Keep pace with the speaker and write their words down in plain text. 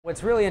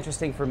What's really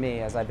interesting for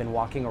me as I've been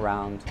walking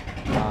around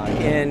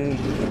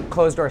in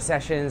closed-door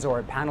sessions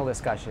or panel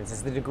discussions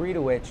is the degree to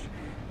which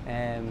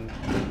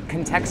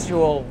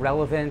contextual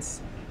relevance,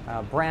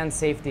 brand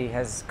safety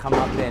has come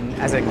up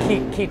as a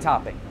key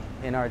topic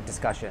in our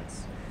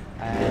discussions.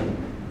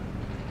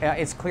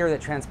 It's clear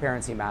that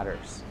transparency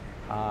matters.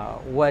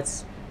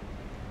 What's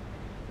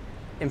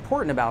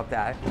important about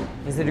that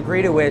is the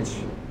degree to which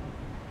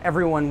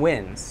everyone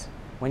wins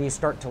when you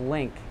start to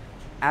link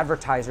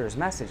advertisers'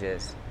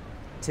 messages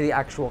to the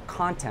actual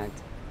content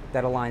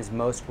that aligns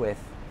most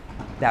with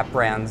that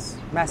brand's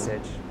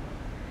message.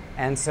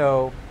 And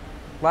so,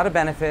 a lot of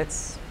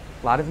benefits,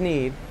 a lot of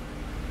need,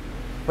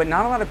 but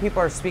not a lot of people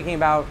are speaking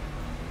about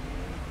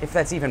if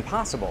that's even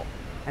possible,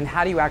 and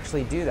how do you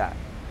actually do that,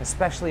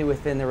 especially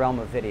within the realm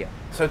of video.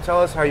 So tell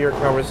us how your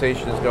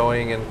conversation is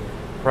going and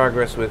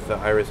progress with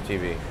Iris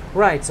TV.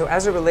 Right, so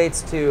as it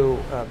relates to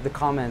the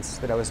comments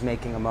that I was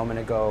making a moment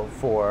ago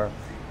for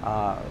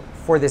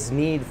this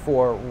need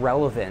for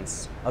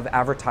relevance of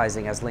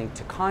advertising as linked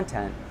to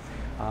content,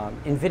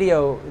 in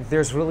video,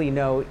 there's really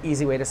no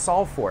easy way to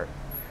solve for it,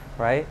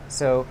 right?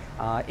 So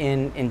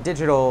in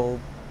digital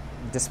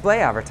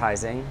display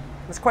advertising,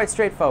 it's quite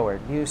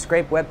straightforward. You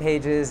scrape web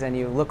pages and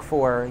you look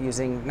for,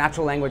 using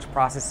natural language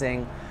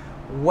processing,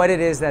 what it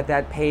is that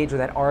that page or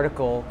that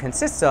article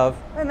consists of,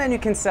 and then you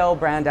can sell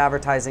brand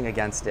advertising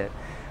against it.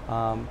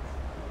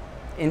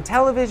 In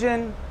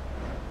television,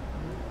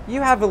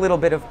 you have a little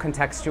bit of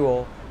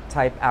contextual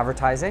type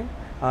advertising,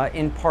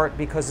 in part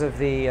because of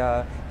the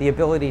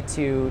ability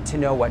to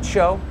know what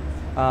show,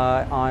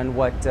 on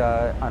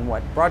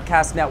what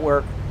broadcast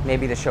network,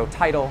 maybe the show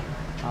title.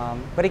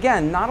 But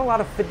again, not a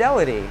lot of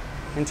fidelity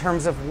in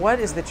terms of what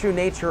is the true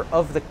nature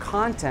of the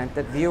content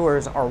that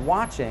viewers are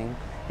watching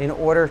in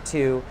order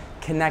to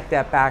connect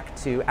that back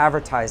to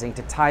advertising,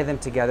 to tie them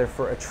together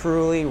for a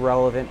truly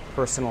relevant,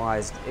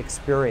 personalized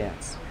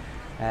experience.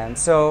 And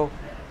so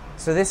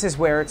this is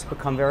where it's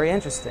become very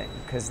interesting,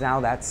 because now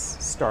that's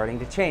starting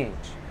to change.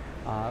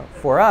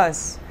 For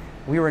us,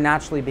 we were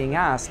naturally being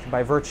asked,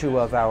 by virtue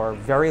of our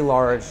very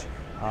large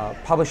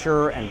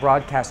publisher and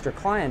broadcaster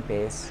client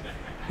base,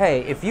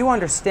 hey, if you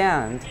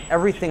understand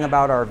everything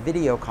about our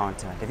video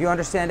content, if you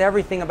understand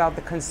everything about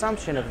the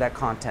consumption of that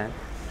content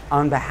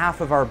on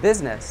behalf of our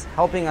business,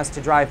 helping us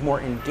to drive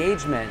more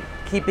engagement,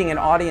 keeping an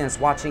audience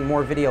watching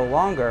more video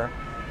longer,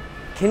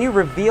 can you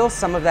reveal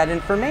some of that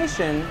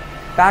information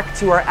back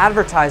to our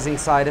advertising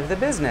side of the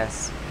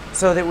business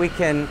so that we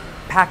can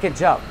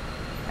package up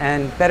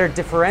and better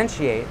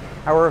differentiate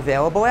our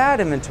available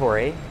ad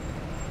inventory?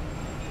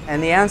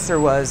 And the answer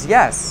was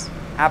yes,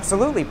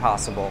 absolutely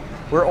possible.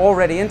 We're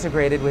already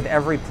integrated with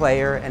every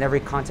player and every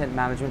content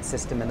management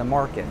system in the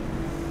market.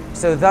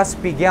 So thus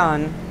has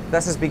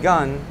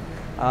begun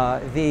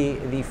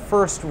the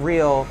first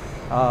real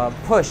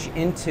push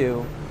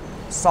into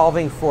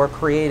solving for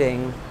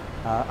creating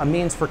a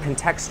means for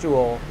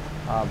contextual,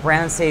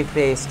 brand safe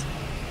based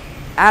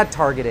ad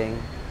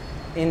targeting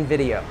in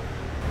video.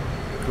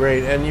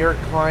 Great, and your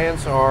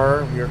clients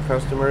are, your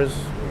customers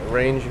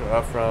range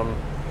from?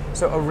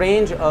 So a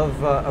range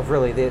of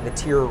really the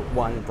tier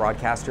 1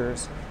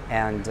 broadcasters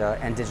and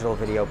digital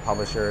video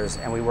publishers,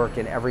 and we work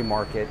in every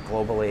market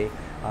globally.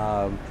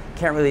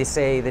 Can't really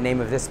say the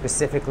name of this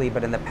specifically,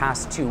 but in the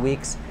past 2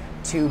 weeks,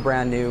 2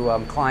 brand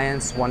new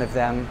clients, one of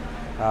them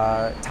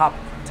top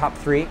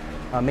 3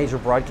 major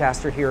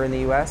broadcaster here in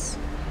the US,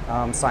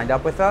 signed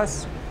up with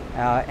us,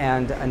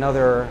 and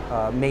another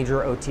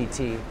major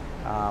OTT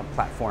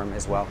platform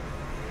as well.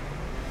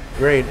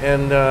 Great,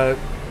 and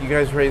you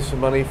guys raised some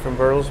money from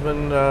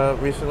Bertelsmann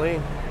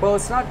recently? Well,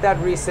 it's not that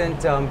recent,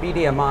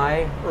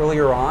 BDMI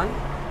earlier on,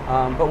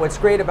 but what's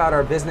great about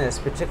our business,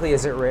 particularly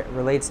as it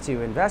relates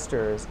to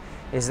investors,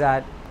 is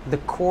that the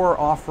core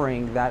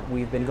offering that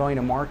we've been going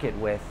to market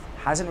with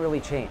hasn't really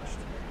changed,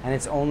 and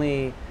it's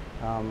only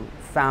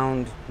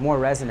found more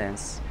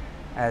resonance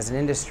as an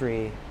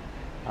industry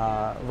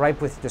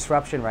ripe with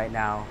disruption right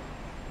now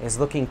is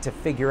looking to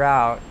figure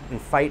out and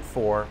fight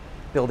for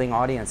building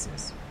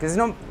audiences. Because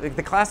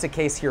the classic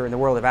case here in the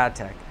world of ad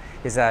tech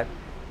is that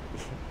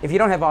if you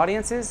don't have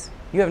audiences,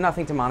 you have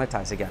nothing to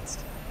monetize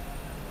against.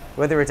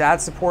 Whether it's ad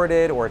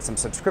supported or it's some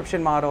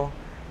subscription model,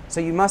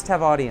 so you must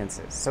have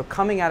audiences. So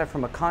coming at it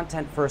from a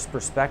content first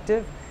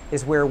perspective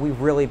is where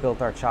we've really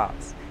built our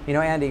chops. You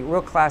know, Andy,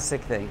 real classic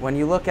thing, when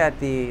you look at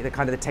the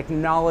kind of the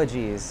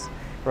technologies,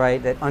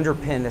 right, that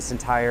underpin this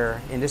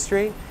entire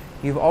industry,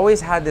 you've always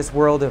had this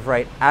world of,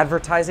 right,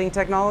 advertising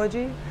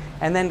technology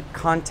and then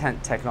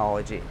content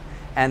technology,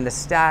 and the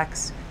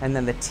stacks, and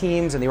then the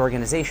teams and the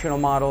organizational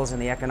models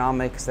and the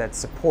economics that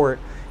support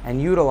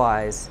and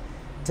utilize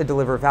to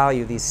deliver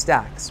value, these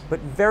stacks. But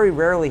very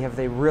rarely have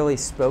they really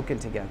spoken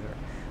together.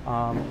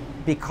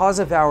 Because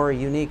of our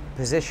unique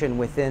position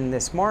within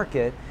this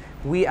market,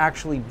 we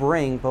actually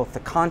bring both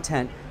the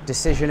content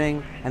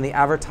decisioning and the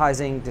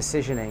advertising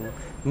decisioning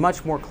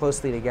much more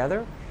closely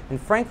together. And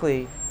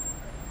frankly,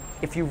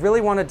 if you really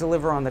want to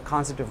deliver on the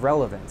concept of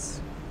relevance,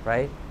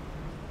 right,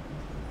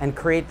 and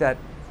create that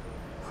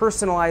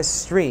personalized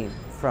stream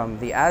from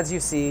the ads you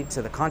see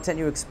to the content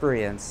you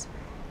experience,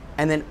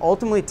 and then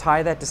ultimately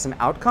tie that to some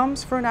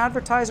outcomes for an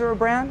advertiser or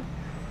brand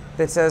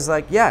that says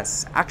like,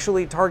 yes,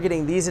 actually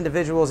targeting these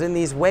individuals in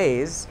these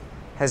ways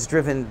has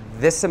driven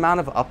this amount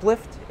of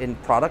uplift in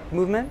product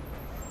movement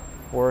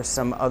or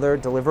some other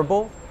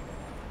deliverable,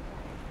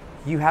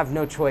 you have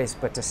no choice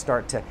but to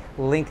start to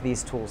link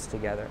these tools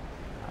together.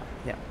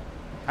 Yeah,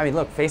 I mean,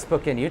 look,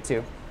 Facebook and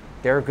YouTube,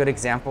 they're good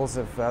examples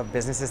of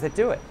businesses that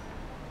do it.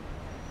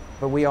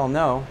 But we all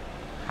know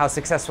how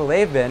successful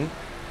they've been,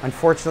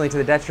 unfortunately to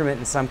the detriment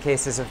in some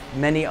cases of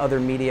many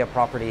other media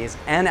properties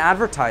and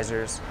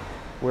advertisers,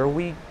 where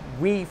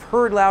we've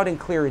heard loud and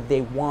clear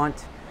they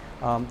want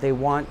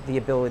the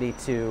ability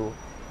to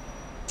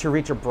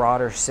reach a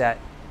broader set,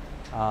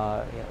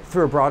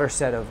 through a broader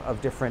set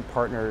of different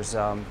partners,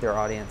 their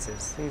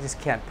audiences. So you just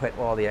can't put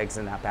all the eggs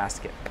in that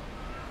basket.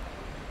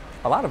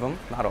 A lot of them,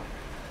 not all.